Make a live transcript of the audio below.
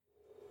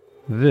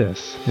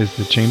This is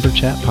the Chamber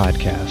Chat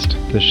Podcast,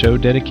 the show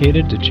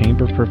dedicated to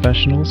chamber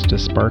professionals to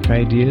spark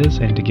ideas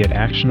and to get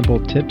actionable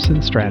tips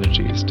and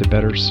strategies to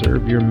better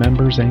serve your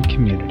members and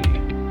community.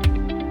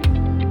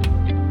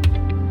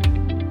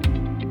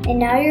 And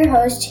now your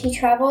host, he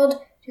traveled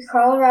to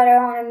Colorado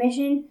on a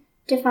mission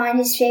to find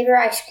his favorite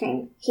ice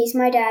cream. He's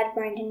my dad,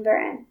 Brandon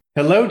Burton.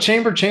 Hello,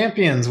 Chamber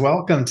Champions.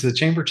 Welcome to the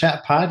Chamber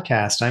Chat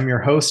Podcast. I'm your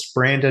host,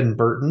 Brandon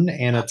Burton,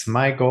 and it's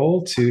my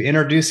goal to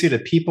introduce you to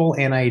people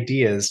and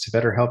ideas to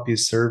better help you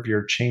serve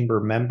your chamber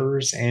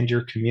members and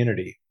your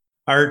community.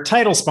 Our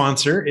title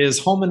sponsor is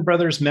Holman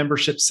Brothers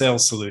Membership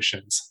Sales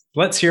Solutions.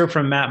 Let's hear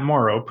from Matt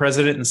Morrow,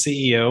 President and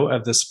CEO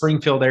of the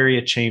Springfield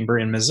Area Chamber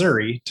in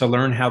Missouri, to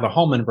learn how the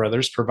Holman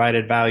Brothers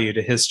provided value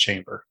to his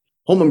chamber.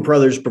 Holman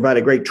Brothers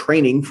provided great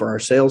training for our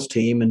sales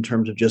team in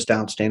terms of just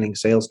outstanding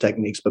sales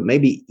techniques, but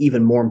maybe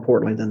even more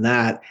importantly than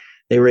that,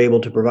 they were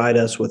able to provide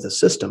us with a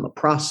system, a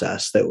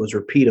process that was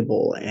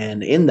repeatable.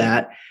 And in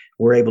that,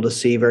 we're able to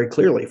see very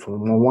clearly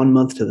from one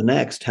month to the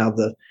next how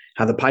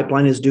the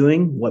pipeline is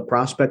doing, what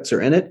prospects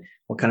are in it,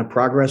 what kind of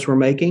progress we're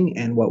making,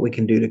 and what we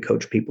can do to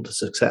coach people to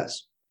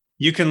success.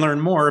 You can learn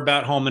more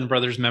about Holman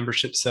Brothers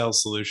Membership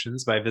Sales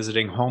Solutions by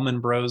visiting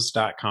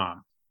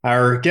holmanbros.com.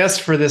 Our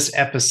guest for this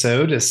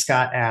episode is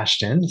Scott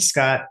Ashton.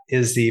 Scott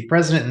is the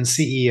president and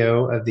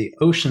CEO of the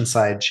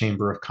Oceanside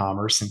Chamber of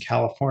Commerce in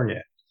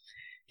California.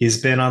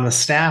 He's been on the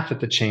staff at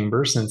the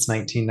chamber since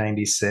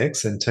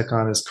 1996 and took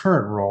on his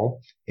current role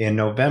in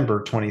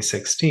November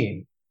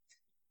 2016.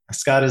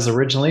 Scott is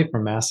originally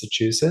from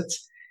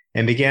Massachusetts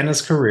and began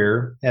his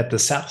career at the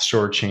South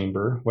Shore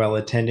Chamber while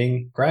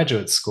attending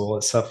graduate school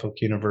at Suffolk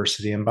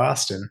University in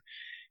Boston,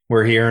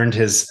 where he earned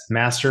his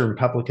Master in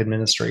Public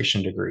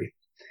Administration degree.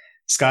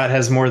 Scott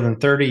has more than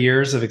 30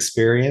 years of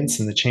experience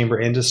in the chamber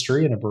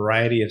industry in a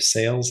variety of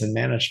sales and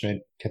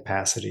management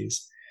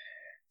capacities.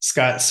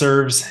 Scott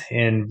serves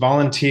in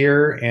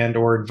volunteer and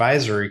or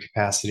advisory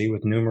capacity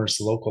with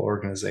numerous local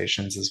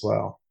organizations as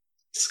well.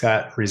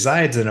 Scott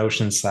resides in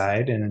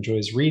Oceanside and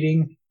enjoys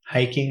reading,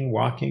 hiking,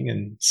 walking,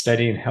 and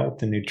studying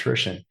health and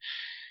nutrition.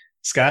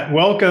 Scott,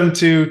 welcome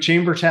to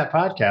Chamber Chat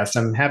Podcast.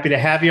 I'm happy to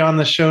have you on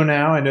the show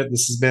now. I know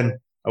this has been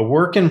a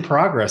work in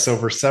progress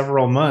over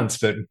several months,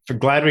 but we're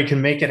glad we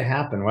can make it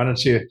happen. Why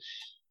don't you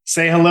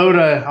say hello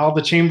to all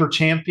the chamber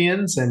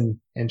champions and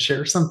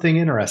share something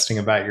interesting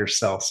about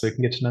yourself so we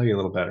can get to know you a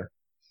little better.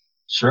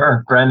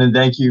 Sure. Brandon,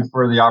 thank you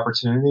for the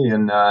opportunity.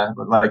 And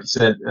like you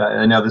said,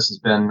 I know this has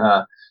been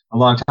a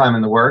long time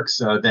in the works,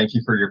 so thank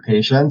you for your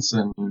patience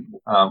and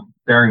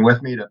bearing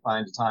with me to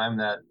find a time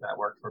that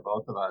worked for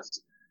both of us.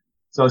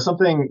 So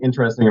something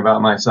interesting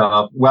about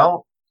myself.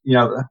 Well, you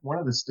know, one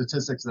of the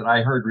statistics that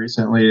I heard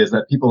recently is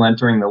that people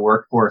entering the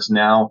workforce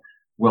now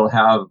will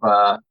have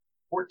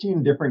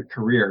 14 different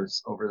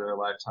careers over their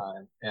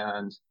lifetime.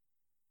 And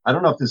I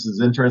don't know if this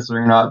is interesting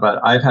or not, but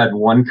I've had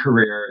one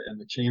career,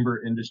 and the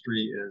chamber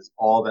industry is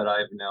all that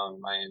I've known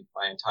my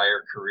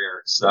entire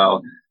career.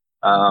 So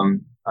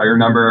I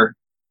remember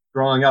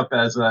growing up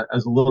as a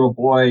little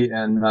boy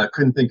and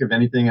couldn't think of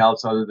anything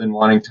else other than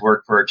wanting to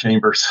work for a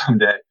chamber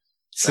someday.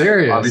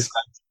 Serious? Obviously,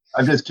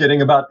 I'm just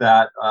kidding about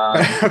that.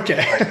 Okay.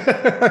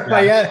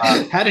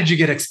 How did you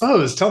get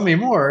exposed? Tell me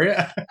more.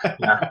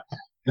 Yeah.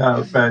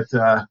 No, but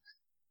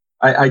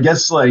I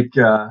guess like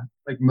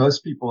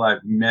most people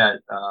I've met,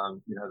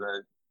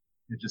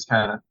 it's just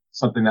kind of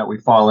something that we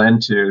fall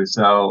into.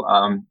 So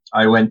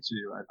I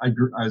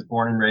was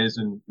born and raised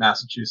in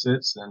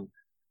Massachusetts, and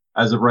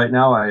as of right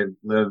now, I've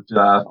lived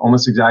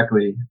almost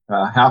exactly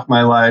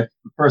the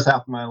first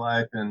half of my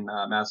life in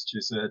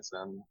Massachusetts,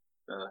 and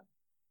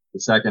the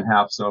second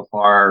half so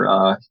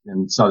far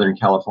in Southern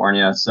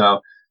California.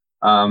 So,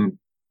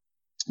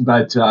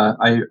 but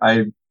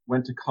I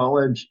went to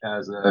college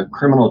as a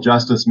criminal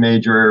justice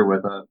major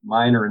with a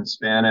minor in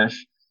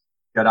Spanish.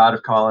 Got out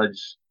of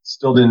college,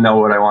 still didn't know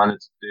what I wanted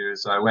to do,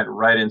 so I went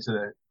right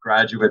into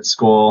graduate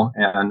school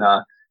and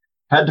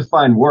had to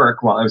find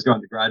work while I was going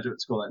to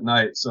graduate school at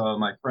night. So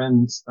my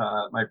friend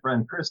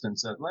Kristen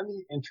said, "Let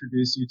me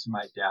introduce you to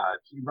my dad.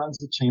 He runs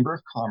the Chamber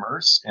of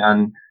Commerce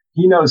and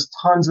he knows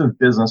tons of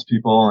business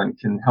people and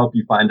can help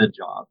you find a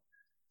job."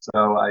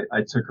 So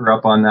I took her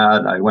up on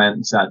that. I went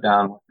and sat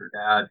down with her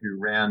dad, who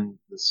ran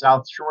the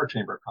South Shore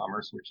Chamber of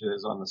Commerce, which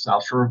is on the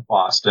South Shore of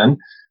Boston.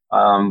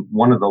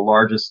 One of the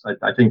largest,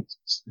 I think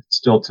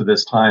still to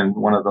this time,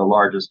 one of the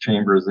largest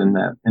chambers in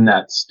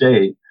that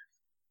state.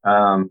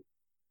 And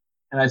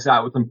I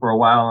sat with him for a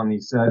while, and he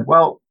said,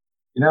 "Well,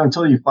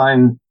 until you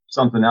find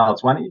something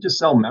else, why don't you just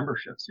sell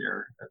memberships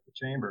here at the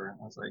chamber?" And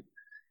I was like,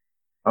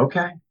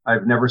 okay,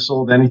 I've never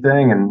sold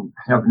anything and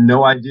have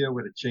no idea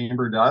what a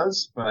chamber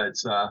does, but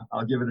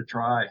I'll give it a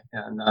try.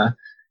 And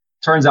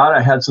turns out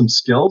I had some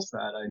skills that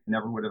I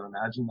never would have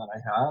imagined that I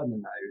had,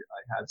 and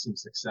I had some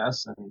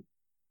success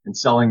in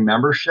selling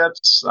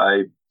memberships.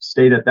 I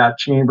stayed at that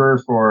chamber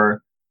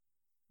for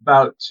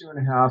about two and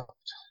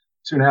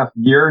a half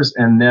years,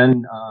 and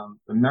then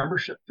the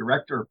membership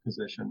director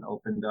position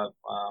opened up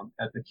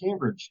at the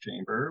Cambridge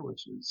Chamber,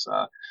 which is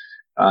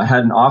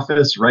had an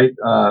office right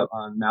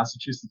on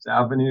Massachusetts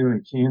Avenue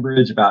in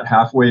Cambridge, about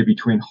halfway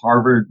between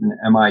Harvard and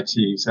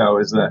MIT. So it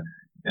was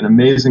an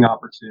amazing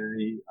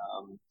opportunity.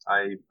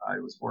 I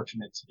was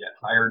fortunate to get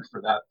hired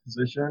for that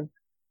position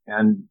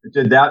and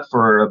did that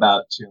for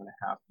about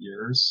 2.5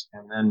 years.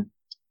 And then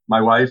my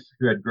wife,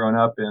 who had grown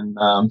up in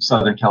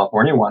Southern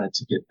California, wanted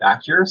to get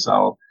back here.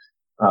 So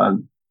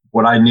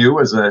what I knew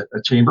was a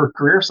chamber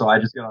career. So I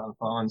just got on the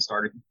phone and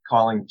started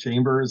calling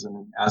chambers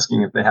and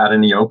asking if they had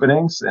any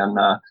openings. And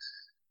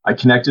I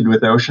connected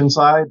with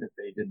Oceanside.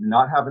 They did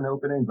not have an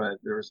opening, but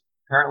there was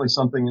apparently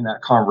something in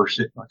that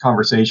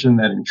conversation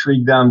that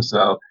intrigued them.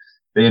 So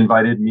they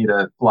invited me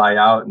to fly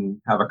out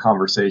and have a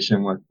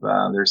conversation with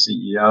their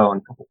CEO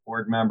and a couple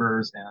board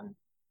members. And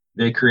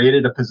they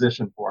created a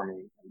position for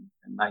me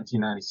in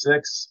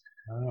 1996,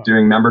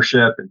 doing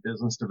membership and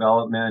business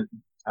development,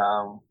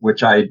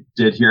 which I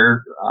did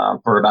here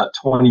for about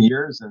 20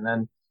 years. And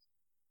then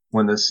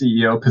when the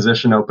CEO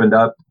position opened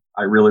up,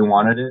 I really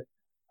wanted it.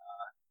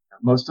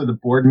 Most of the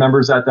board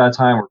members at that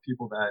time were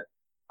people that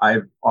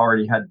I've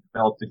already had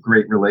developed a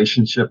great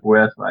relationship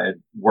with. I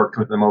had worked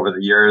with them over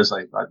the years.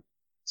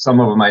 Some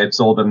of them I had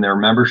sold them their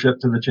membership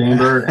to the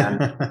chamber.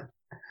 And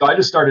so I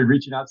just started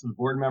reaching out to the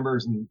board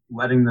members and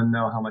letting them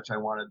know how much I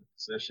wanted the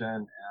position.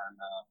 And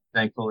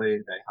thankfully,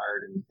 they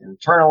hired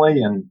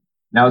internally. And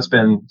now it's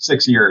been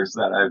 6 years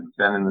that I've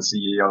been in the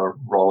CEO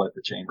role at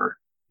the chamber.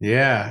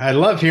 Yeah, I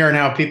love hearing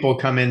how people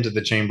come into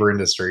the chamber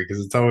industry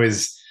because it's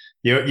always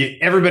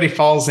everybody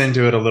falls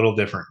into it a little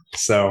different.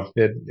 So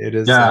it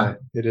is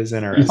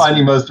interesting. You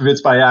finding most of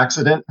it's by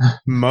accident?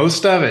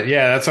 Most of it,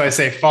 yeah. That's why I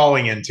say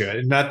falling into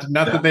it. Not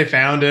that they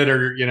found it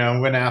or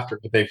went after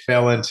it, but they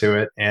fell into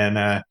it.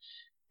 And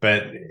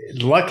but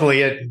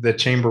luckily, the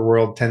chamber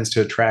world tends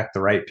to attract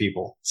the right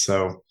people.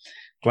 So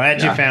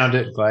glad you found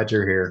it. Glad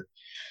you're here.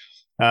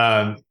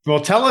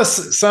 Well, tell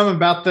us some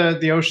about the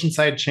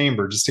Oceanside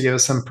Chamber, just to give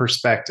us some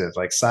perspective,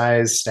 like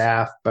size,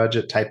 staff,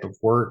 budget, type of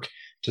work,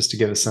 just to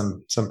give us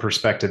some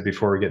perspective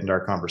before we get into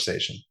our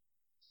conversation.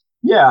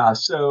 Yeah.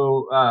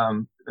 So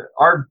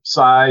our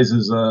size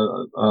is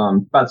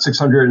about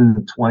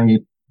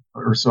 620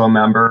 or so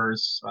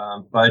members.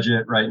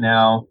 Budget right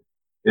now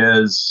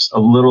is a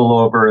little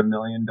over $1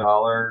 million.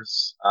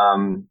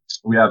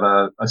 We have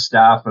a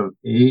staff of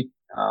 8.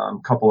 A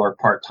couple are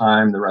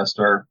part-time. The rest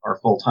are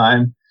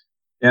full-time.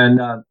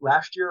 And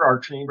last year, our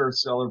chamber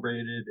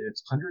celebrated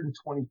its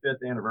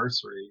 125th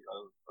anniversary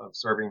of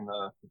serving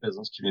the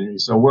business community.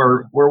 So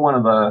we're one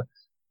of the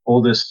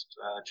oldest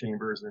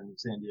chambers in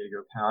San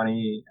Diego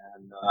County.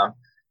 And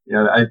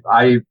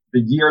the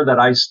year that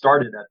I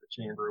started at the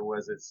chamber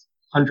was its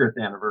 100th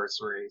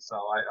anniversary. So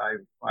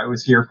I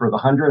was here for the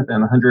 100th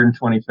and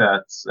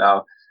 125th.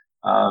 So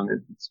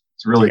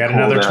it's really cool. You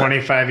got another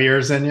 25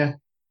 years in you?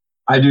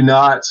 I do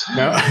not.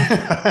 No.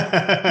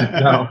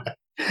 No.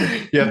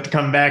 You have to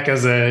come back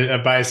as a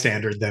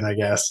bystander, then I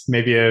guess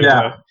maybe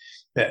a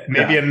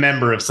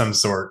member of some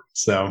sort.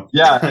 So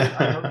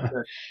I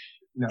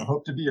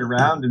hope to be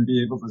around and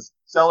be able to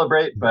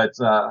celebrate, but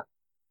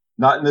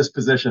not in this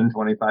position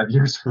 25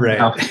 years from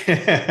now.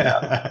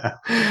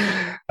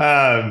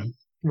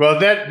 Well,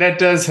 that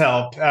does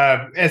help.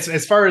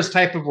 As far as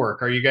type of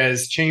work, are you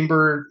guys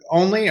chamber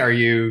only? Are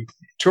you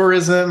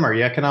tourism? Are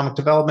you economic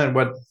development?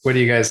 What do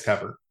you guys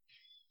cover?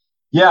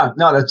 Yeah,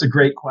 no, that's a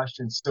great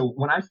question. So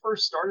when I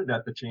first started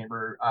at the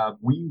chamber,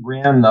 we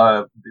ran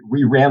the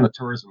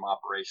tourism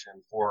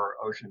operation for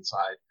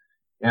Oceanside,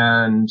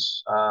 and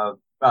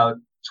about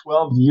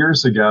 12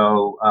 years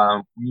ago,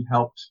 we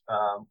helped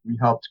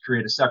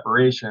create a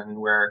separation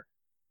where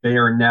they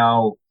are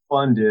now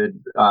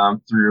funded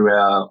through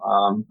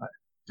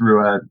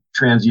a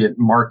transient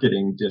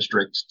marketing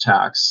district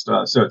tax.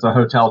 So it's a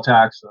hotel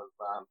tax of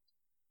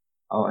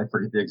I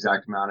forget the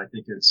exact amount. I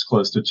think it's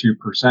close to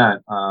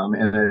 2%.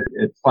 And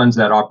it funds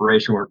that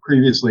operation where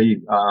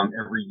previously,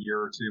 every year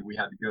or two, we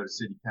had to go to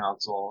city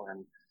council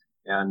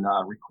and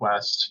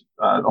request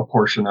a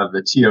portion of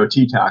the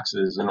TOT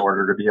taxes in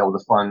order to be able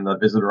to fund the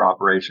visitor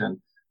operation.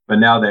 But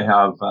now they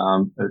have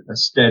a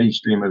steady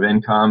stream of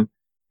income,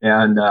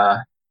 and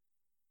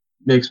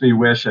makes me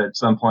wish at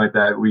some point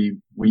that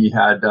we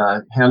had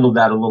handled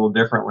that a little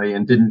differently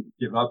and didn't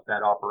give up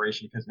that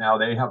operation, because now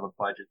they have a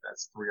budget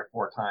that's 3 or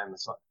 4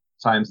 times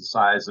the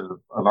size of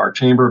our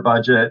chamber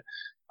budget.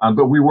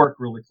 But we work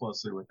really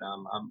closely with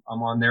them.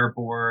 I'm on their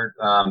board.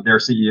 Their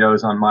CEO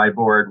is on my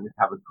board. We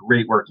have a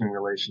great working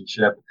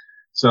relationship.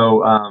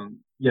 So,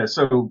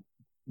 so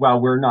while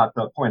we're not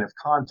the point of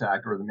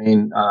contact or the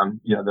main,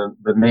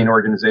 the main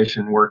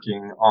organization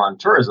working on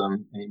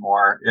tourism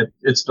anymore,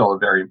 it's still a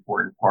very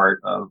important part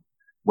of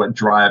what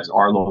drives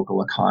our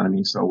local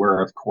economy. So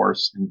we're, of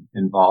course,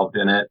 involved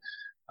in it.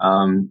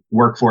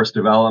 Workforce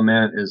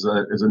development is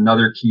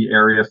another key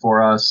area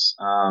for us.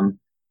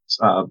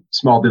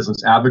 Small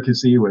business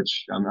advocacy,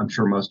 which I'm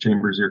sure most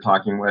chambers you're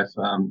talking with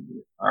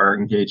are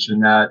engaged in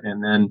that,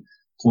 and then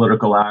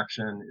political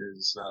action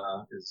is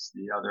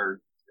the other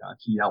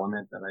key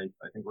element that I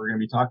think we're going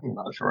to be talking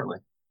about shortly.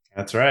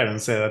 That's right. I'm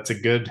saying that's a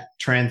good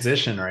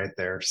transition right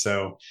there.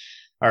 So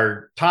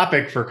Our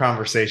topic for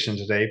conversation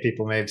today,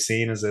 people may have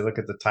seen as they look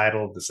at the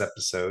title of this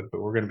episode,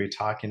 but we're going to be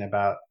talking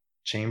about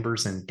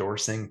chambers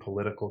endorsing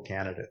political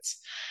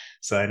candidates.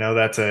 So I know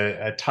that's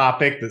a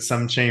topic that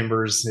some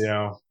chambers,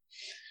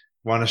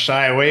 want to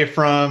shy away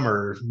from,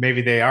 or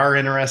maybe they are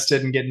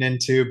interested in getting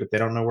into, but they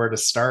don't know where to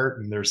start.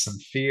 And there's some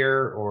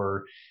fear,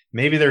 or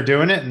maybe they're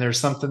doing it and there's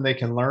something they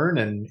can learn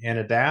and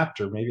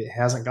adapt, or maybe it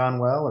hasn't gone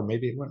well, or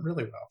maybe it went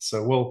really well.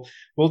 So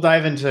we'll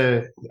dive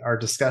into our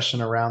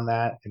discussion around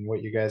that and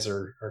what you guys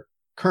are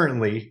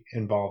currently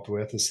involved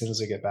with as soon as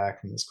we get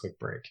back from this quick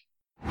break.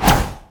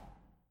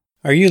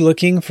 Are you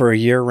looking for a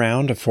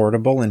year-round,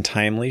 affordable, and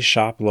timely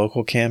shop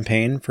local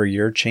campaign for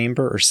your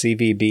chamber or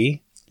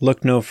CVB?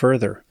 Look no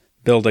further.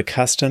 Build a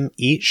custom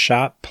Eat,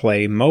 Shop,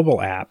 Play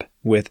mobile app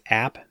with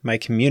App My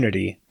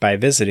Community by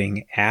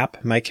visiting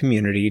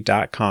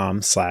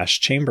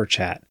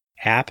appmycommunity.com/chamberchat.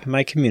 App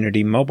My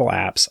Community mobile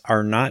apps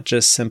are not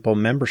just simple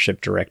membership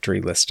directory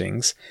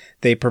listings.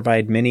 They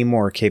provide many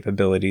more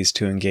capabilities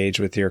to engage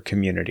with your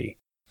community.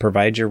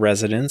 Provide your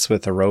residents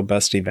with a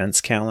robust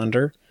events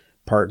calendar.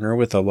 Partner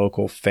with a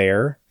local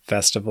fair,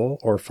 festival,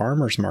 or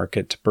farmers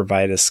market to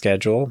provide a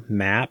schedule,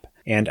 map,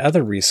 and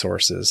other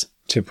resources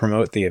to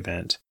promote the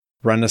event.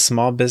 Run a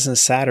Small Business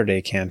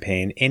Saturday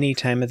campaign any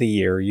time of the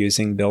year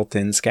using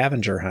built-in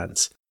scavenger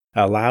hunts.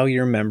 Allow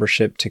your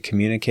membership to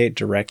communicate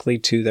directly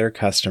to their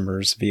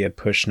customers via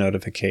push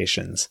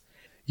notifications.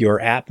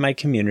 Your App My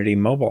Community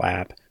mobile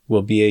app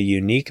will be a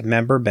unique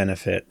member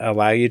benefit,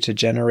 allow you to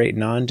generate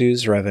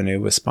non-dues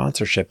revenue with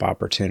sponsorship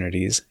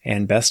opportunities,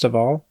 and best of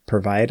all,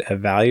 provide a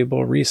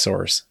valuable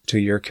resource to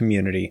your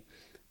community.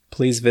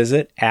 Please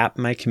visit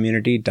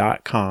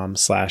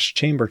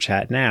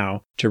appmycommunity.com/chamberchat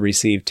now to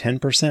receive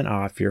 10%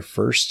 off your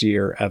first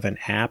year of an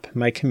App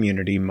My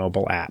Community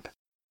mobile app.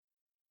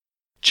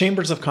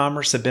 Chambers of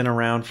Commerce have been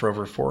around for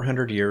over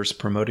 400 years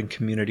promoting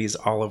communities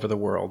all over the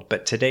world,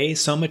 but today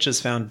so much is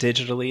found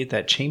digitally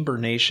that Chamber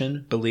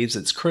Nation believes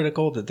it's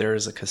critical that there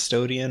is a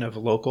custodian of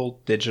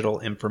local digital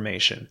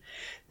information.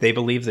 They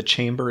believe the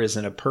Chamber is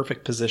in a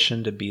perfect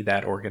position to be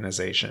that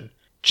organization.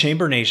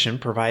 Chamber Nation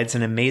provides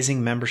an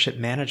amazing membership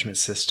management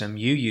system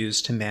you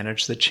use to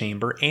manage the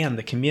Chamber and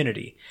the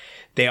community.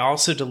 They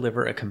also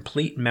deliver a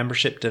complete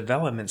membership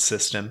development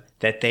system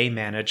that they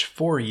manage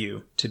for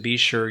you to be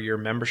sure your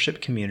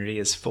membership community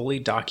is fully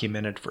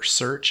documented for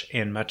search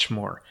and much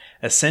more.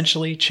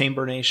 Essentially,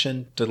 Chamber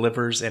Nation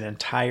delivers an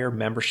entire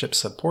membership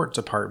support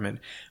department,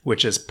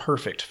 which is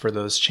perfect for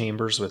those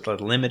chambers with a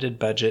limited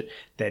budget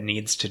that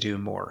needs to do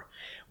more.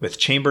 With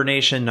Chamber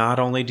Nation, not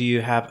only do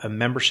you have a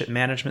membership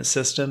management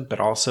system, but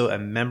also a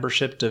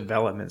membership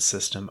development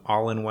system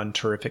all in one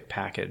terrific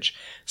package.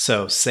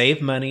 So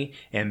save money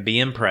and be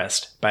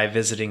impressed by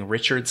visiting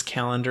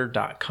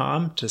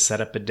richardscalendar.com to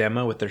set up a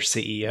demo with their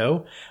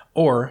CEO,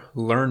 or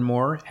learn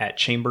more at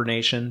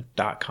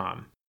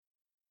chambernation.com.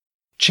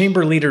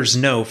 Chamber leaders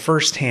know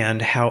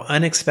firsthand how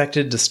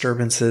unexpected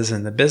disturbances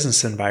in the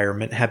business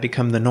environment have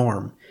become the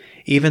norm.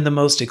 Even the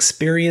most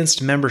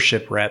experienced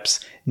membership reps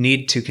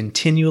need to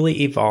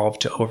continually evolve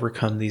to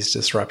overcome these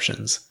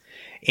disruptions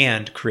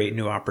and create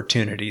new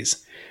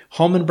opportunities.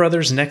 Holman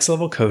Brothers Next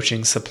Level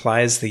Coaching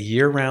supplies the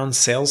year-round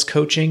sales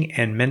coaching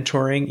and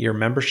mentoring your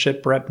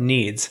membership rep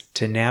needs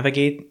to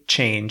navigate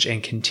change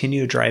and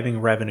continue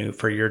driving revenue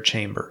for your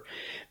chamber.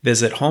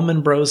 Visit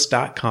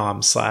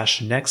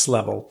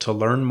holmanbros.com/nextlevel to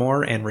learn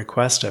more and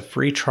request a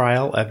free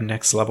trial of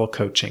Next Level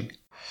Coaching.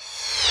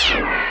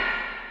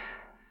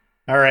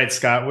 All right,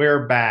 Scott,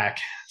 we're back.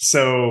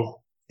 So,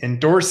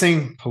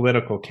 endorsing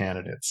political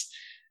candidates.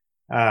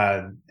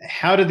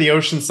 How did the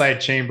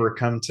Oceanside Chamber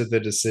come to the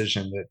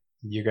decision that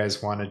you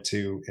guys wanted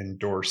to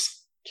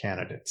endorse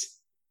candidates?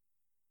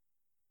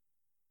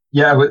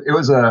 Yeah, it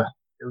was a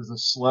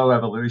slow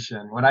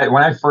evolution. When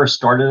I first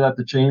started at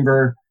the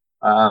chamber,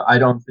 I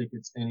don't think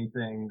it's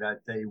anything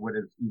that they would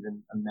have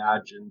even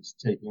imagined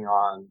taking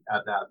on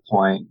at that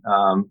point.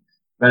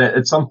 But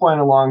at some point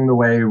along the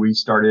way, we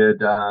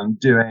started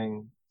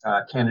doing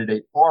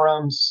candidate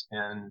forums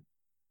and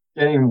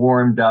getting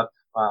warmed up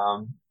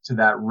to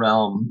that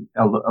realm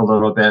a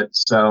little bit.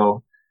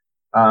 So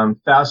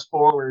fast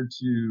forward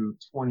to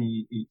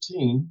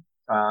 2018,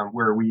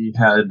 where we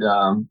had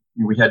done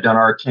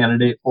our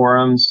candidate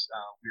forums.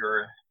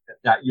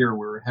 That year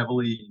we were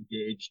heavily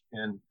engaged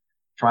in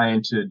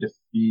trying to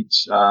defeat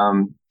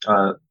an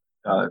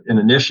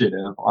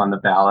initiative on the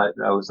ballot.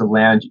 That was a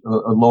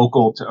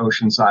local to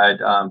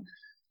Oceanside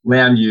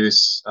land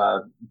use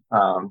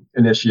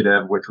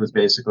initiative, which was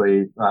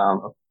basically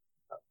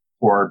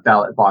for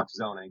ballot box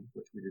zoning,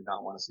 which we did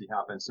not want to see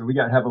happen. So we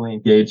got heavily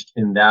engaged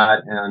in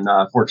that and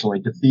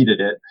fortunately defeated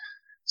it.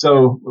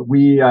 So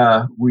we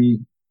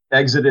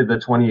exited the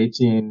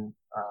 2018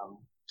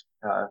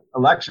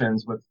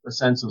 elections with a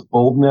sense of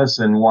boldness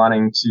and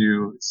wanting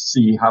to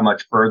see how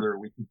much further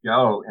we could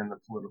go in the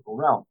political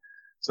realm.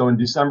 So in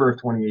December of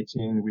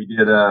 2018, we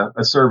did a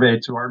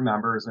survey to our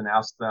members and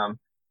asked them,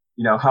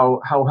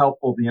 how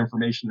helpful the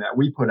information that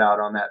we put out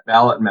on that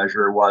ballot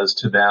measure was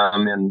to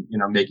them in,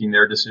 making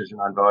their decision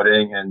on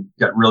voting, and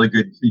got really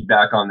good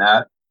feedback on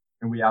that.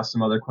 and we asked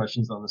some other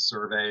questions on the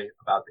survey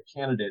about the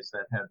candidates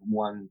that had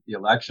won the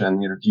election.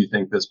 Do you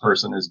think this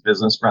person is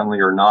business friendly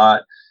or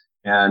not?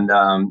 And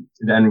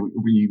then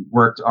we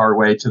worked our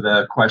way to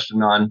the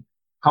question on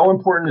how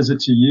important is it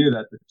to you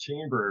that the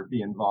chamber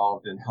be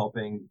involved in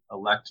helping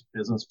elect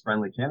business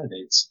friendly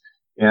candidates?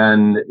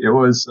 And it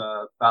was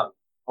about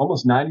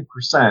almost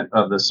 90%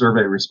 of the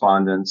survey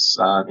respondents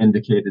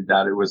indicated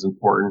that it was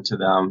important to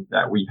them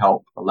that we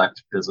help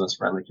elect business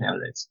friendly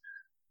candidates.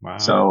 Wow.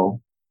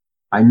 So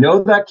I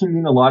know that can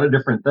mean a lot of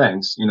different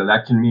things.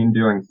 That can mean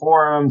doing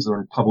forums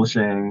or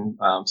publishing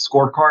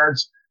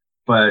scorecards.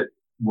 But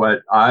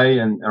what I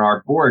and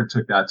our board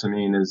took that to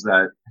mean is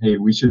that, hey,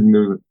 we should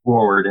move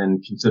forward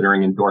in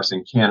considering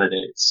endorsing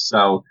candidates.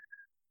 So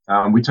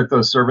we took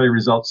those survey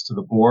results to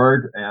the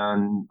board,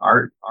 and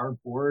our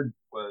board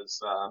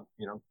was,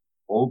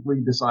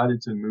 boldly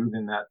decided to move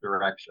in that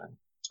direction.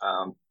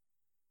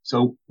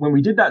 So when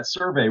we did that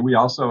survey, we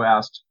also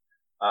asked,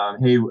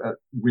 hey,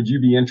 would you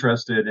be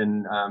interested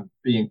in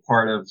being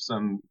part of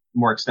some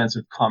more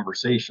extensive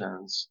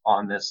conversations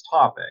on this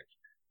topic?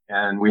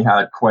 And we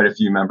had quite a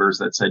few members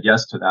that said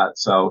yes to that.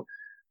 So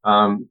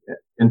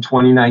in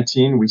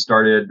 2019, we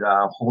started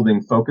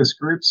holding focus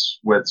groups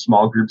with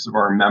small groups of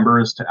our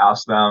members to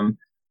ask them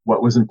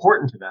what was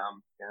important to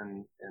them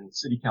in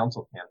city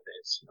council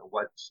candidates.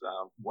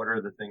 What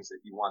are the things that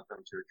you want them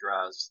to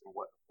address and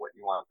what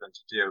you want them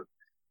to do?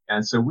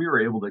 And so we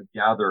were able to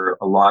gather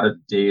a lot of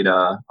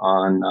data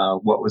on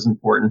what was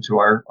important to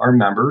our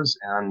members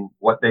and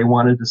what they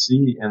wanted to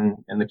see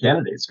in the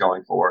candidates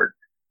going forward.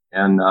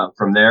 And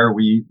from there,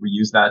 we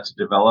use that to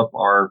develop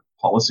our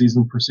policies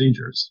and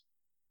procedures.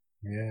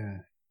 Yeah.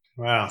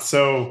 Wow.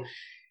 So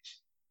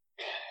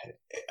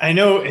I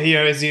know,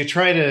 as you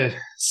try to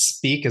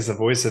speak as a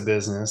voice of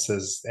business,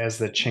 as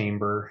the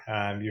chamber,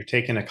 you're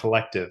taking a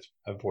collective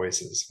of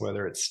voices,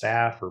 whether it's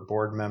staff or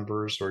board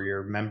members or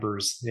your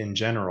members in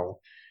general,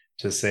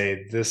 to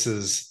say, this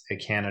is a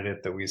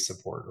candidate that we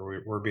support,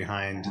 or we're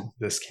behind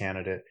this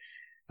candidate.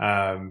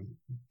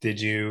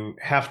 Did you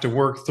have to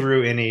work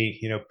through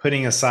any,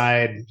 putting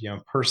aside,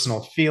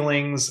 personal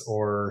feelings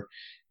or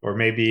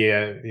maybe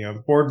a,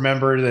 board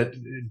member that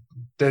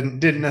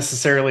didn't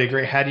necessarily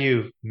agree? How do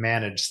you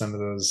manage some of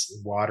those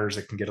waters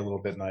that can get a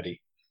little bit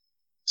muddy?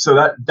 So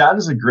that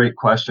is a great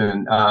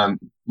question.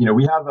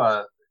 We have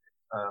a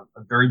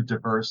very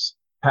diverse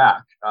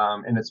PAC,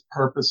 and it's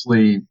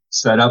purposely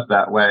set up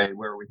that way,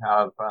 where we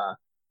have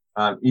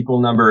equal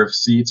number of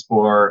seats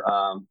for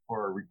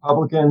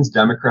Republicans,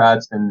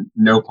 Democrats, and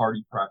no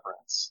party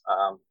preference.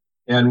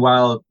 And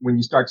when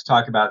you start to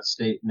talk about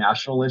state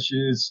national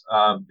issues,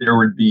 there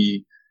would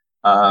be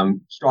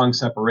strong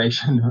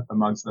separation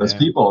amongst those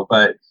people.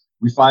 But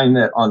we find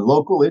that on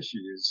local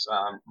issues,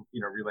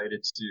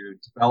 related to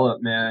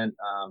development,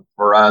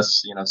 for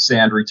us,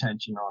 sand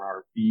retention on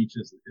our beach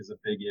is a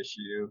big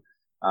issue.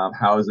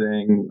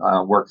 Housing,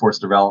 workforce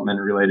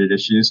development related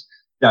issues.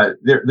 Yeah,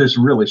 there's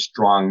really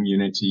strong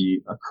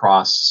unity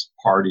across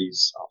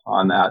parties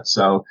on that.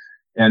 So,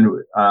 and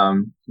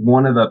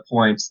one of the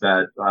points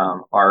that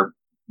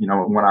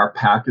when our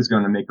PAC is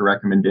going to make a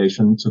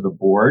recommendation to the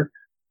board,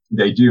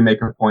 they do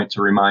make a point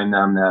to remind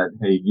them that,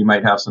 hey, you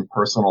might have some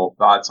personal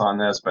thoughts on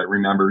this, but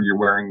remember, you're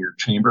wearing your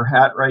chamber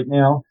hat right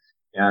now,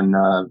 and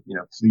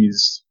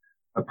please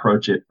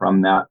approach it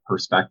from that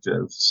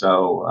perspective.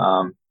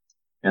 So.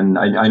 And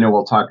I know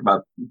we'll talk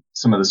about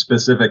some of the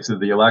specifics of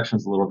the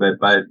elections a little bit,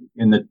 but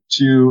in the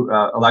two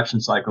election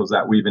cycles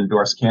that we've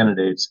endorsed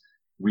candidates,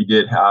 we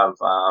did have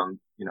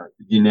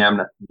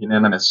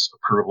unanimous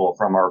approval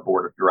from our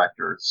board of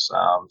directors.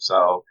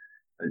 So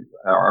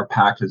our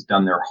PAC has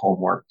done their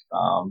homework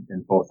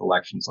in both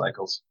election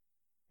cycles.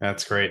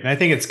 That's great. And I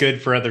think it's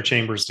good for other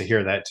chambers to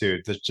hear that too.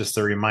 That's just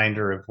a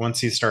reminder of,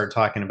 once you start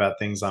talking about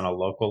things on a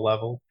local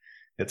level,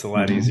 it's a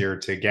lot easier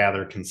to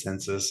gather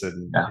consensus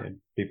and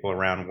people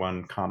around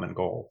one common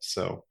goal.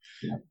 So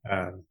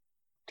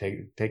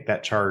take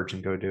that charge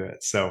and go do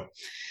it. So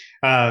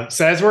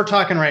as we're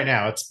talking right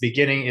now, it's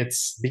beginning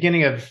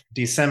of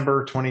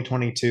December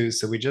 2022.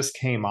 So we just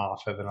came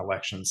off of an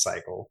election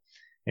cycle,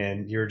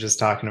 and you're just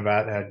talking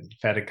about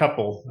you've had a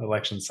couple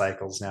election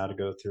cycles now to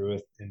go through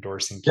with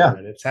endorsing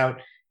candidates. How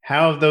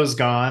have those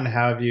gone?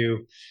 How have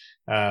you,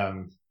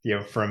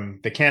 from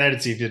the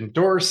candidates you've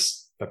endorsed,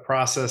 the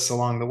process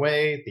along the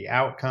way, the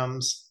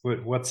outcomes,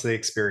 what's the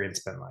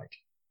experience been like?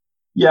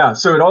 Yeah,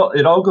 so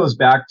it all goes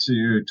back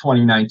to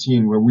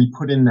 2019, where we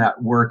put in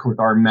that work with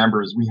our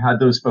members. We had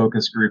those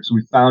focus groups.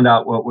 We found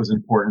out what was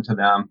important to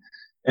them.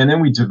 And then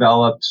we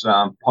developed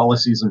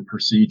policies and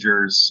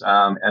procedures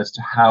as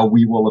to how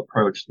we will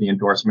approach the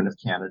endorsement of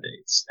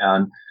candidates.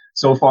 And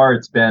so far,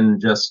 it's been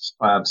just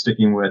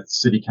sticking with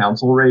city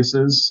council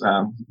races,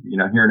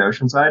 here in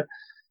Oceanside.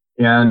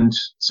 And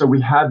so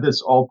we had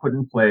this all put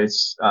in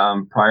place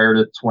prior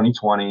to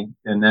 2020.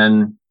 And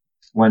then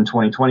when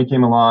 2020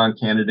 came along,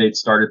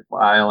 candidates started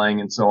filing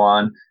and so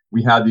on.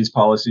 We had these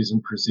policies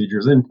and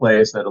procedures in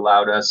place that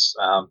allowed us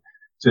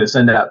to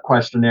send out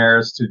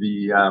questionnaires to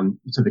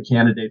the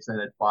candidates that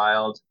had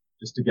filed,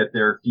 just to get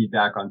their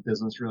feedback on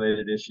business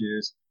related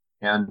issues.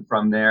 And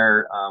from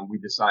there, we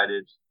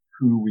decided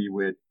who we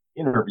would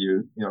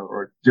interview,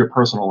 or do a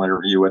personal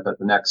interview with at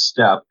the next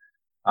step.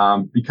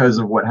 Because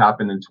of what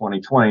happened in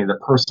 2020, the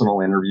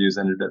personal interviews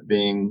ended up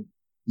being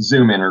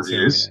Zoom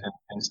interviews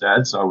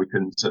instead, so we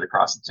couldn't sit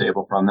across the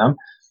table from them.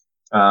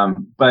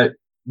 But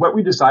what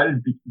we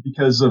decided,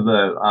 because of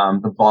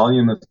the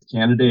volume of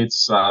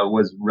candidates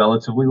was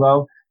relatively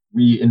low,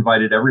 we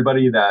invited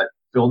everybody that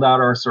filled out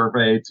our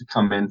survey to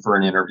come in for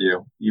an interview,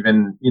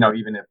 even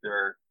if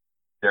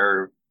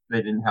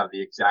they didn't have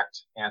the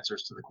exact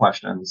answers to the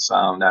questions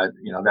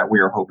that we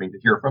were hoping to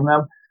hear from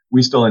them.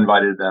 We still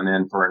invited them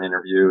in for an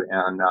interview,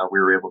 and we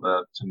were able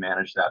to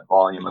manage that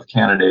volume of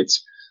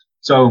candidates.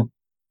 So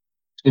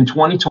in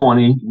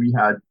 2020, we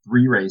had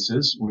 3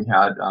 races. We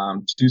had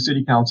 2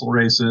 city council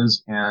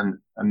races and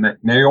a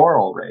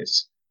mayoral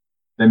race.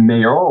 The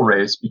mayoral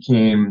race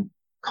became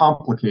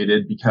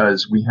complicated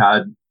because we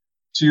had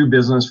 2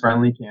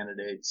 business-friendly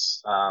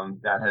candidates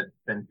that had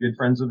been good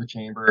friends of the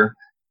chamber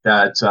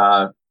that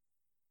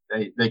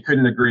they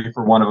couldn't agree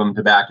for one of them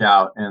to back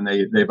out, and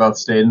they both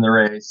stayed in the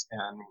race,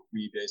 and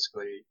we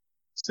basically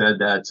said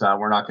that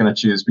we're not going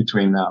to choose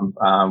between them.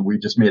 We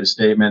just made a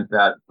statement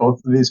that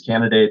both of these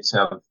candidates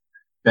have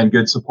been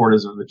good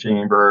supporters of the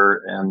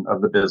chamber and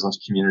of the business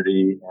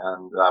community,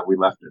 and we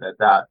left it at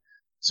that.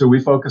 So we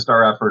focused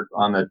our effort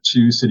on the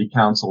 2 city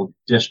council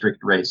district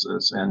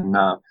races, and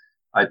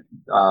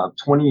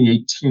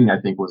 2018,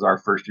 I think, was our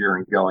first year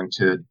in going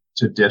to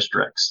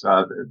districts.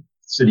 The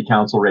city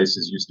council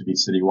races used to be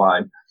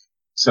citywide.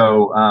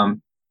 So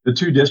the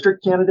 2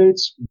 district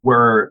candidates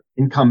were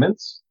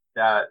incumbents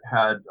that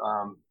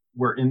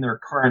were in their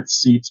current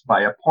seats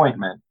by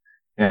appointment.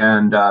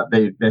 And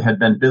they had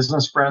been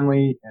business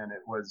friendly, and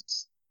it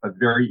was a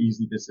very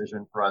easy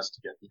decision for us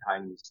to get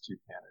behind these 2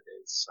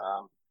 candidates.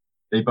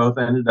 They both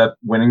ended up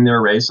winning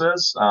their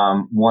races.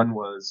 One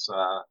was,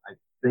 I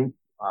think,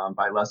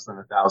 by less than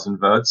 1,000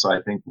 votes. So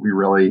I think we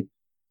really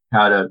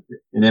had an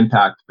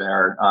impact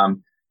there.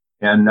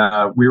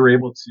 And we were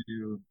able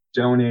to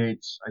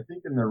donate, I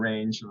think, in the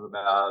range of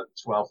about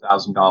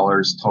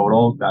 $12,000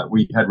 total that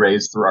we had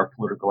raised through our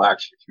political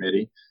action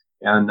committee.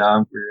 And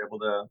we were able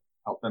to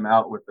help them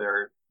out with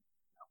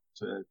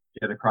to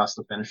get across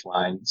the finish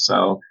line.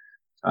 So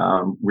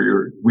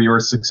we were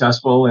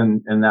successful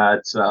in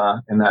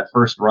that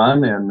first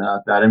run, and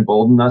that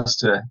emboldened us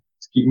to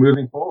keep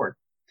moving forward.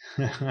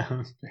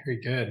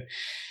 Very good.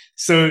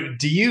 So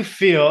do you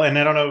feel, and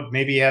I don't know,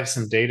 maybe you have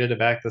some data to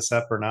back this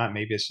up or not,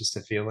 maybe it's just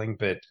a feeling,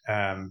 but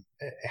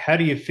how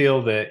do you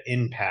feel the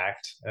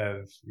impact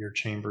of your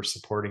chamber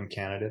supporting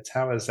candidates?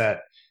 How has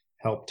that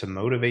helped to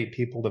motivate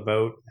people to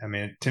vote? I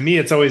mean, to me,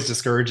 it's always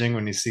discouraging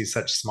when you see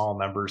such small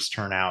numbers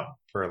turn out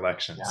for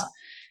elections,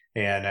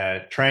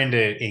 and trying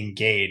to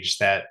engage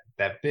that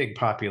big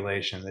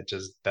population that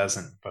just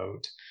doesn't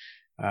vote.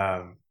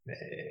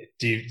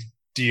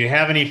 Do you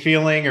have any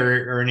feeling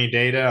or any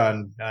data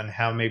on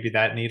how maybe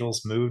that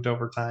needle's moved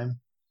over time?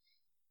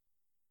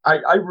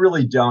 I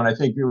really don't. I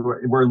think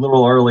we're a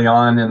little early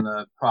on in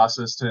the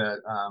process to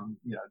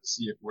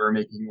see if we're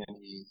making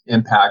any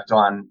impact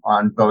on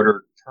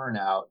voter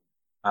turnout.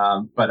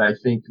 But I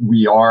think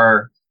we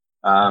are.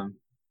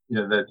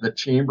 The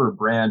chamber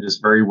brand is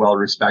very well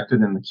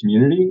respected in the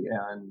community,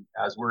 and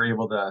as we're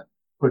able to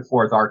put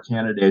forth our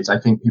candidates, I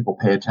think people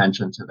pay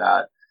attention to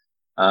that.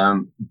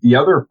 The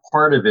other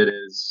part of it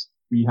is,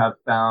 we have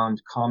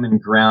found common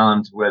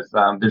ground with,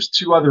 there's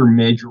 2 other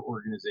major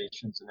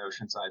organizations in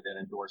Oceanside that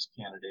endorse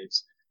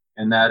candidates,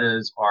 and that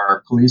is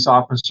our Police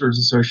Officers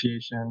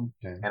Association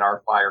and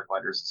our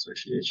Firefighters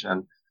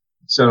Association.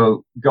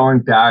 So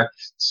going back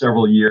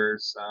several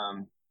years,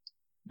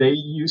 they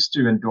used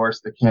to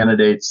endorse the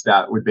candidates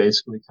that would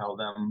basically tell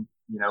them,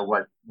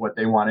 what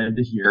they wanted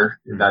to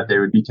hear, that they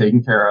would be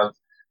taken care of.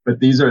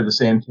 But these are the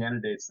same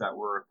candidates that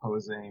were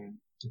opposing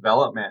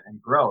development and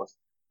growth.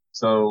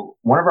 So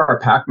one of our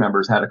PAC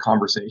members had a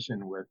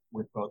conversation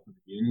with both of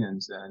the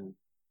unions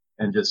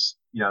and just,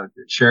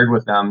 shared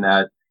with them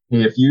that,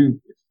 hey, if you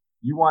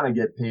want to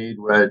get paid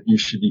what you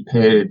should be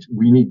paid,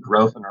 we need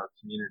growth in our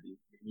community.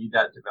 We need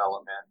that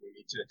development. We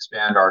need to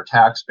expand our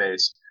tax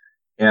base.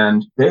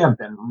 And they have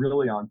been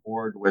really on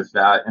board with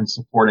that and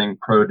supporting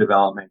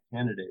pro-development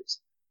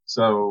candidates.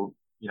 So,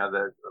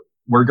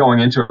 we're going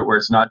into it where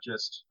it's not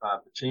just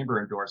the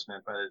chamber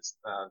endorsement, but it's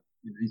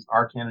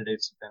our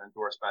candidates have been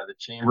endorsed by the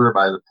chamber,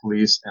 by the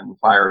police, and the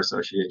fire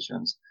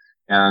associations,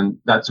 and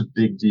that's a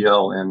big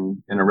deal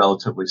in a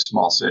relatively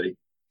small city.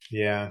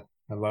 Yeah,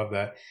 I love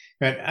that.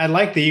 But I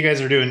like that you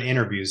guys are doing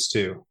interviews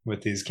too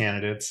with these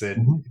candidates,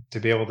 and to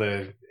be able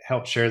to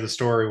help share the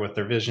story, what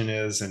their vision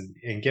is,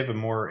 and give a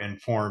more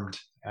informed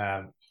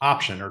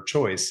option or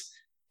choice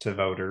to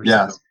voters.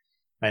 Yes.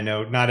 I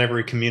know not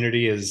every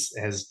community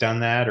has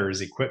done that or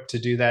is equipped to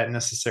do that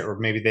necessarily, or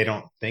maybe they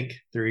don't think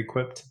they're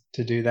equipped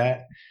to do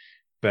that.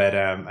 But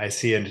I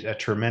see a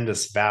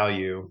tremendous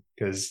value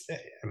because,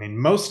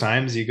 most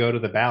times you go to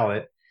the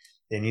ballot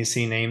and you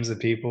see names of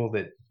people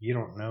that you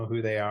don't know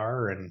who they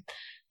are, and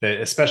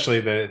especially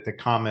the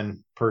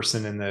common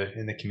person in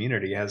the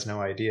community has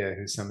no idea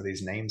who some of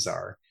these names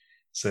are.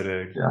 So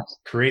to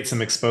create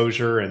some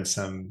exposure and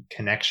some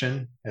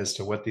connection as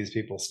to what these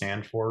people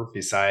stand for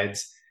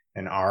besides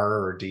an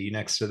R or D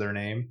next to their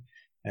name,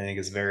 I think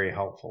is very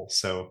helpful.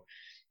 So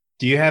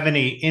do you have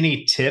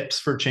any tips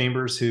for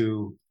chambers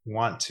who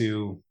want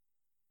to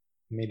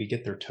maybe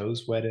get their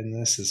toes wet in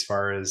this as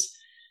far as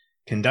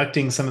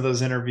conducting some of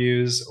those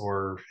interviews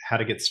or how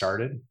to get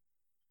started?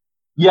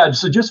 Yeah.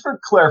 So just for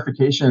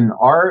clarification,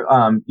 our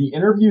the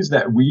interviews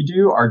that we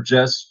do are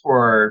just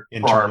for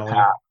our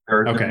PAC.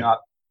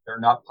 They're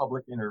not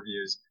public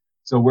interviews.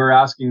 So we're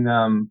asking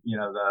them,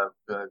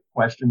 the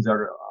questions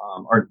that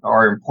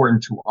are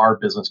important to our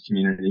business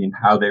community and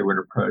how they would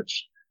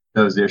approach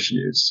those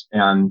issues.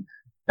 And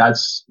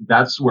that's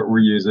what we're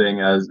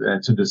using as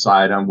to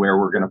decide on where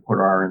we're going to put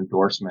our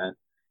endorsement.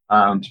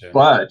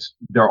 But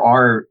there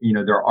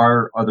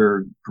are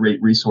other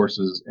great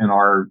resources in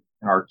our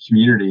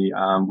community.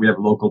 We have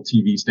a local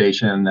TV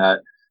station that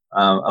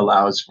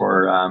allows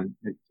for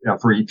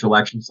each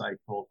election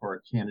cycle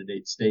for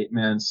candidate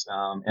statements,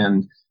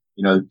 and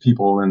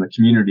people in the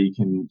community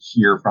can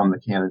hear from the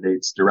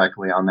candidates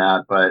directly on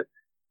that. But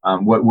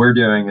what we're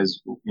doing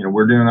is,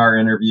 we're doing our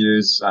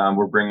interviews.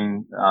 We're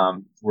bringing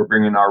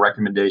our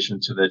recommendation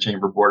to the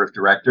Chamber Board of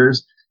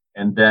Directors,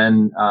 and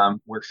then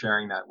we're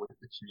sharing that with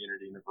the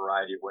community in a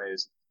variety of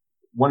ways.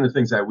 One of the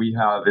things that we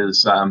have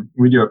is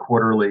we do a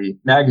quarterly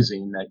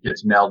magazine that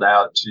gets mailed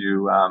out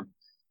to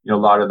a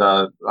lot of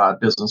the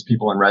business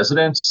people and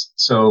residents.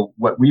 So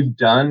what we've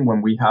done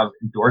when we have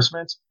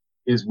endorsements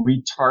is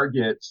we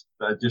target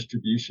the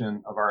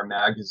distribution of our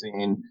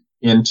magazine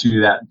into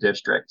that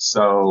district.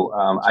 So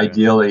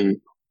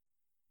ideally,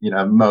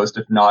 most,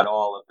 if not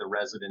all, of the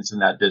residents in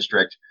that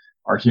district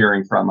are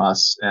hearing from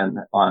us and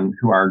on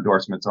who our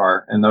endorsements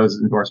are. And those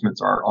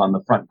endorsements are on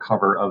the front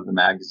cover of the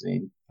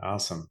magazine.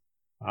 Awesome.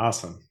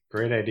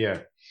 Great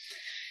idea.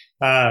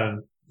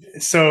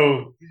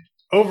 So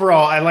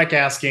overall, I like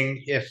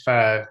asking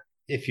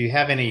if you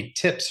have any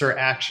tips or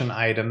action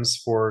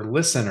items for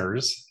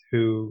listeners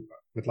who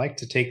would like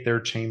to take their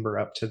chamber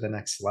up to the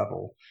next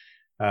level.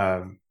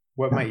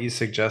 What might you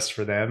suggest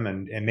for them?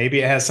 And maybe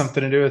it has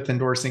something to do with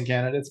endorsing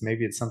candidates.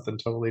 Maybe it's something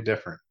totally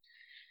different.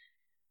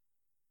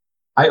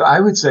 I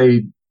would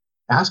say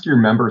ask your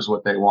members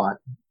what they want.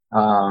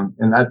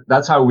 And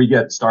that's how we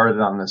get started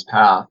on this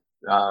path.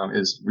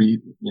 Is we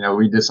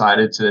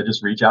decided to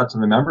just reach out to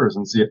the members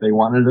and see if they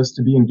wanted us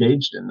to be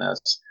engaged in this.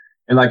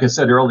 And like I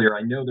said earlier,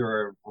 I know there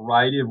are a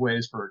variety of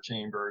ways for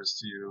chambers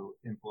to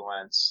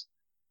influence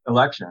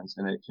elections,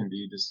 and it can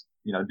be just,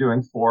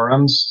 doing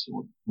forums,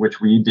 which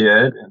we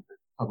did, and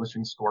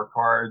publishing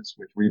scorecards,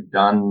 which we've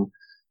done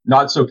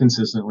not so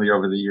consistently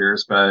over the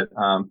years. But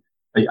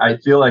I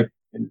feel like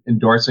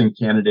endorsing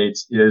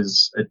candidates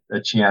is a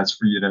chance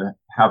for you to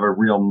have a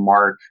real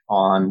mark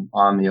on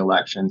the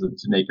elections and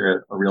to make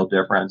a real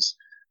difference.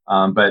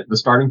 But the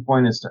starting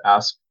point is to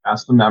ask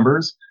the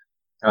members.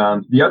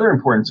 The other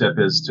important tip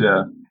is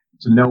to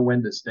know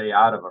when to stay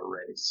out of a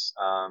race.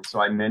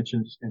 So I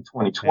mentioned in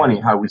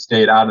 2020 how we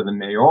stayed out of the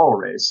mayoral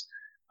race.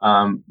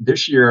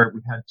 This year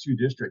we had 2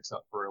 districts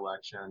up for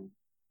election.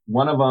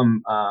 One of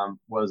them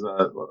was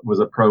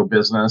a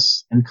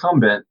pro-business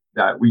incumbent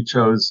that we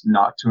chose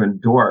not to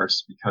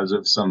endorse because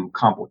of some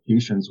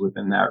complications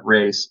within that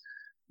race,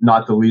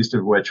 not the least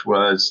of which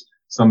was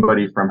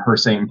somebody from her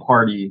same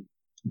party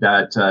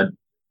that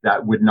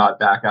would not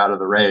back out of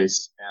the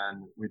race.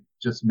 And we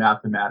just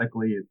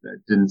mathematically,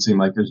 it didn't seem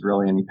like there's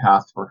really any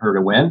path for her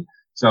to win.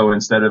 So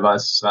instead of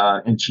us,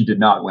 and she did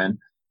not win.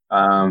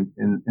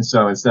 And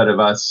so instead of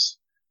us,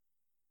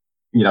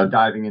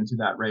 diving into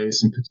that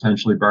race and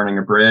potentially burning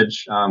a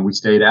bridge, we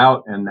stayed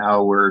out, and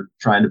now we're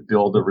trying to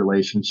build a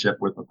relationship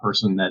with the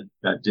person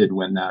that did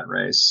win that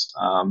race,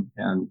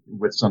 and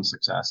with some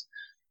success.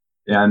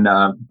 And,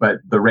 but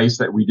the race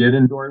that we did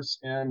endorse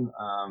in,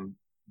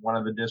 one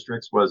of the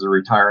districts was a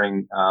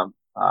retiring,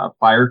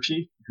 fire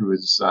chief who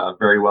is,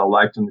 very well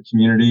liked in the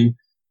community.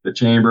 The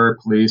chamber,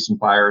 police, and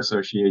fire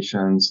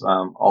associations,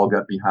 all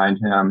got behind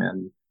him,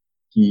 and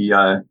he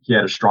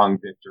had a strong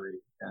victory.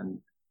 And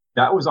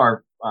that was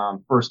our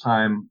first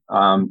time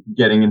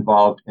getting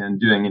involved in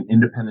doing an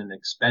independent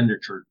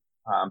expenditure,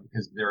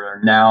 because there are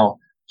now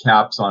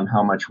caps on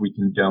how much we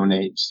can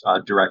donate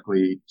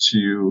directly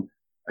to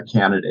a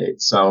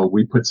candidate. So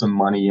we put some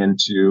money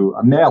into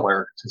a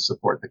mailer to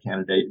support the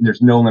candidate.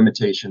 There's no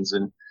limitations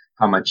in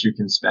how much you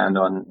can spend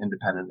on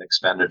independent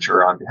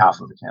expenditure on behalf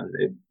of a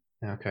candidate.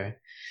 Okay.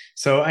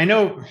 So I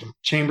know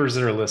chambers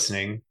that are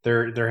listening,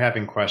 they're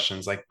having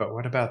questions like, but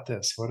what about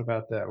this? What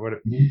about that?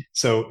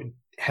 So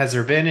has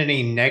there been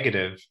any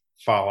negative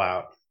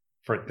fallout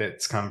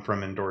that's come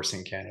from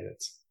endorsing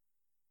candidates?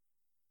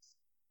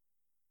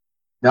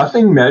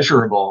 Nothing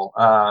measurable.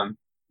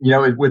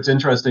 What's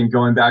interesting,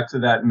 going back to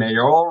that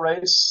mayoral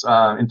race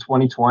in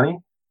 2020,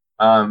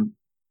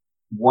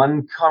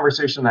 one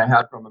conversation I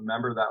had from a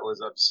member that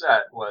was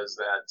upset was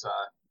that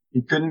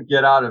he couldn't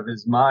get out of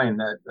his mind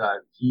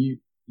that he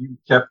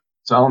kept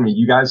telling me,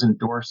 you guys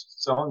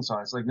endorsed so-and-so.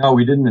 It's like, no,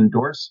 we didn't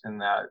endorse in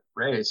that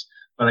race.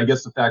 But I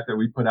guess the fact that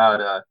we put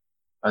out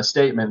a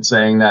statement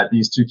saying that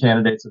these two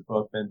candidates have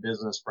both been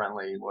business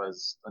friendly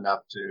was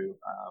enough to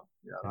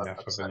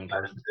upset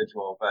that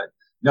individual. But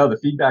no, the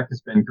feedback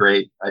has been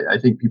great. I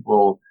think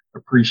people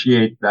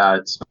appreciate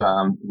that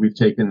we've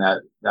taken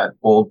that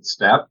bold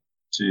step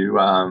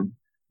to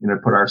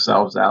put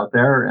ourselves out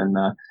there, and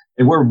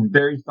we're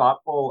very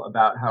thoughtful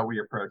about how we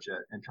approach it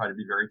and try to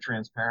be very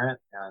transparent,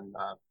 and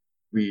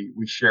we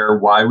share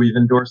why we've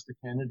endorsed the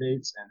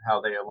candidates and how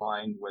they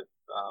align with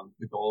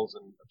the goals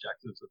and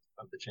objectives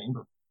of the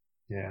chamber.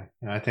 Yeah,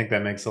 I think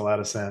that makes a lot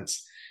of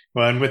sense.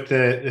 Well, and with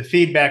the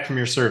feedback from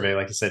your survey,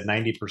 like I said,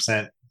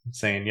 90%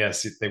 saying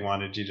yes, they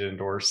wanted you to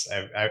endorse.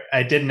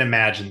 I didn't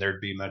imagine there'd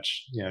be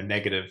much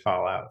negative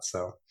fallout.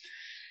 So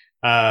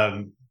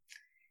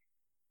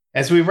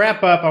as we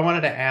wrap up, I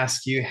wanted to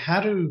ask you,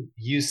 how do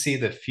you see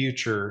the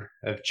future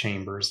of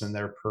chambers and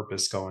their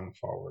purpose going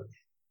forward?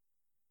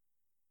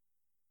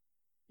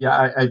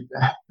 Yeah,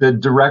 the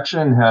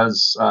direction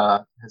has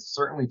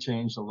certainly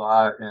changed a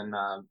lot, and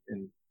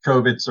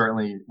COVID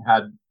certainly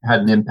had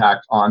an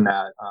impact on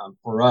that.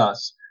 For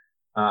us,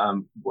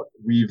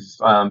 we've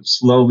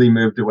slowly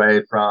moved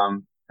away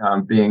from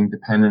being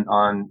dependent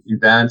on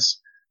events.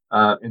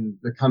 In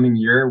the coming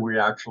year, we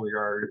actually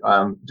are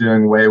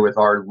doing away with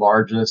our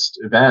largest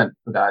event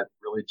that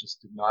really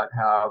just did not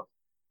have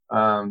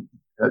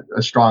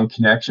a strong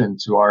connection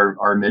to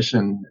our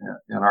mission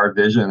and our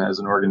vision as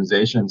an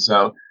organization.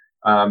 So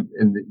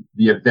the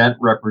event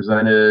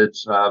represented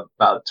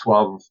about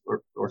 12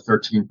 or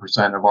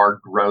 13% of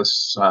our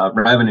gross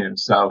revenue.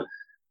 So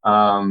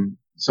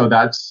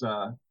that's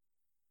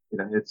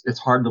it's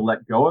hard to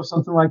let go of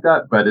something like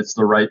that, but it's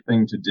the right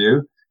thing to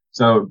do.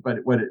 So, but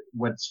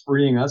what's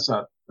freeing us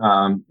up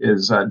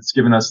is it's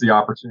given us the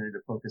opportunity to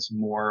focus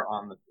more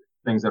on the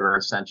things that are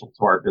essential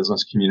to our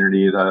business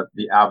community,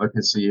 the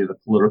advocacy, the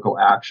political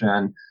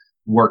action,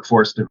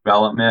 workforce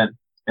development,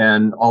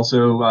 and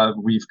also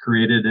we've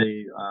created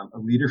a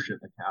leadership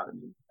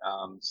academy.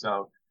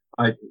 So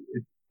by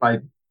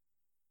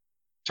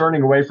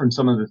turning away from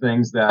some of the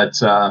things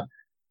that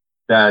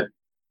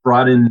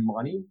brought in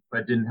money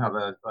but didn't have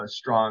a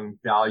strong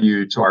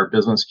value to our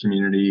business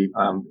community,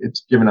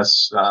 it's given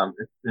us a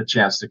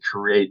chance to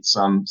create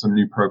some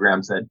new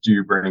programs that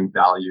do bring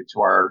value to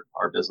our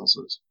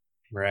businesses.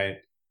 Right.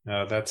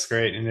 No, that's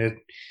great. And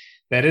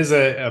that is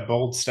a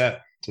bold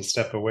step to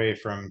step away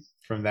from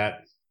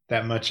that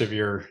much of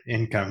your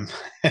income.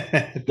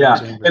 Yeah.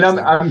 And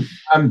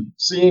I'm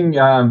seeing,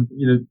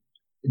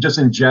 just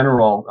in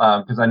general,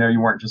 because I know you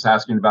weren't just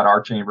asking about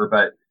our chamber,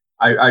 but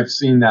I've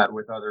seen that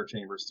with other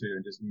chambers too,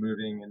 and just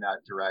moving in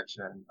that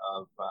direction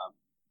of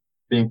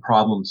being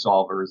problem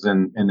solvers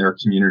in their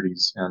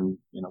communities, and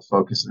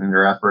focusing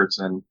their efforts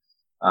and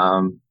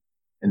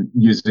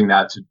using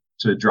that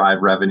to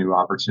drive revenue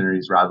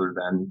opportunities rather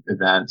than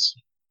events.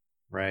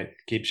 Right,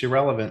 keeps you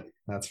relevant.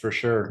 That's for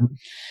sure.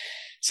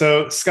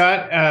 So,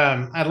 Scott,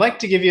 I'd like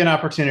to give you an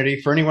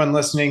opportunity for anyone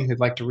listening who'd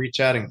like to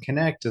reach out and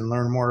connect and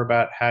learn more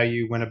about how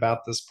you went about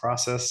this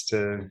process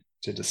to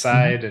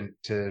decide and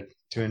to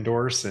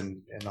endorse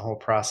and the whole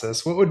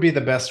process. What would be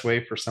the best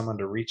way for someone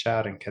to reach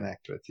out and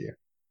connect with you?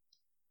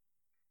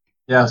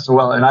 Yeah,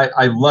 so and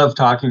I love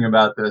talking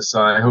about this,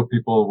 so I hope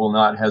people will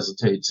not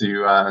hesitate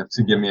to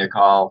give me a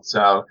call.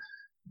 So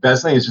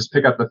best thing is just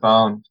pick up the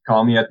phone,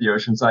 call me at the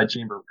Oceanside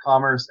Chamber of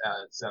Commerce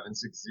at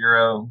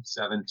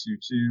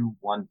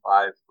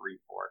 760-722-1534.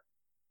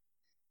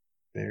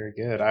 Very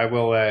good.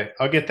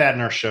 I'll get that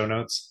in our show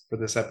notes for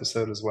this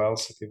episode as well,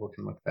 so people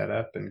can look that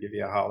up and give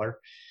you a holler.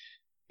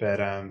 But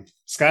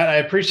Scott, I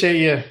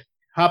appreciate you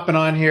hopping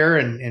on here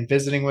and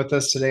visiting with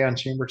us today on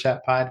Chamber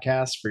Chat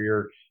Podcast, for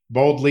your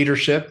bold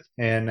leadership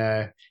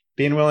and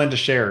being willing to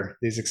share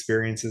these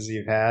experiences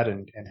you've had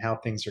and how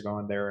things are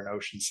going there in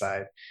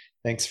Oceanside.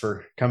 Thanks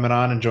for coming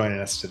on and joining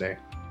us today.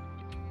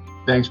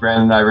 Thanks,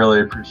 Brandon. I really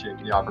appreciate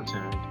the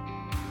opportunity.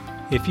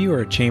 If you are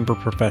a chamber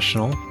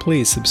professional,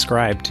 please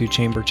subscribe to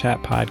Chamber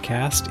Chat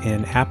Podcast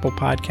in Apple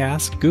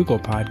Podcasts, Google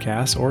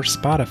Podcasts, or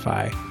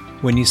Spotify.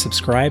 When you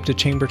subscribe to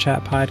Chamber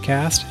Chat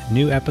Podcast,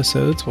 new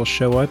episodes will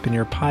show up in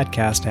your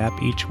podcast app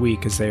each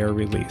week as they are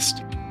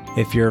released.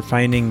 If you're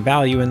finding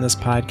value in this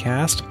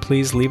podcast,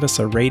 please leave us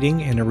a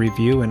rating and a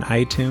review in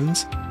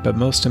iTunes. But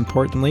most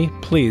importantly,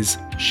 please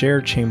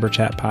share Chamber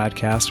Chat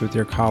Podcast with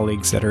your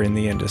colleagues that are in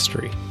the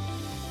industry.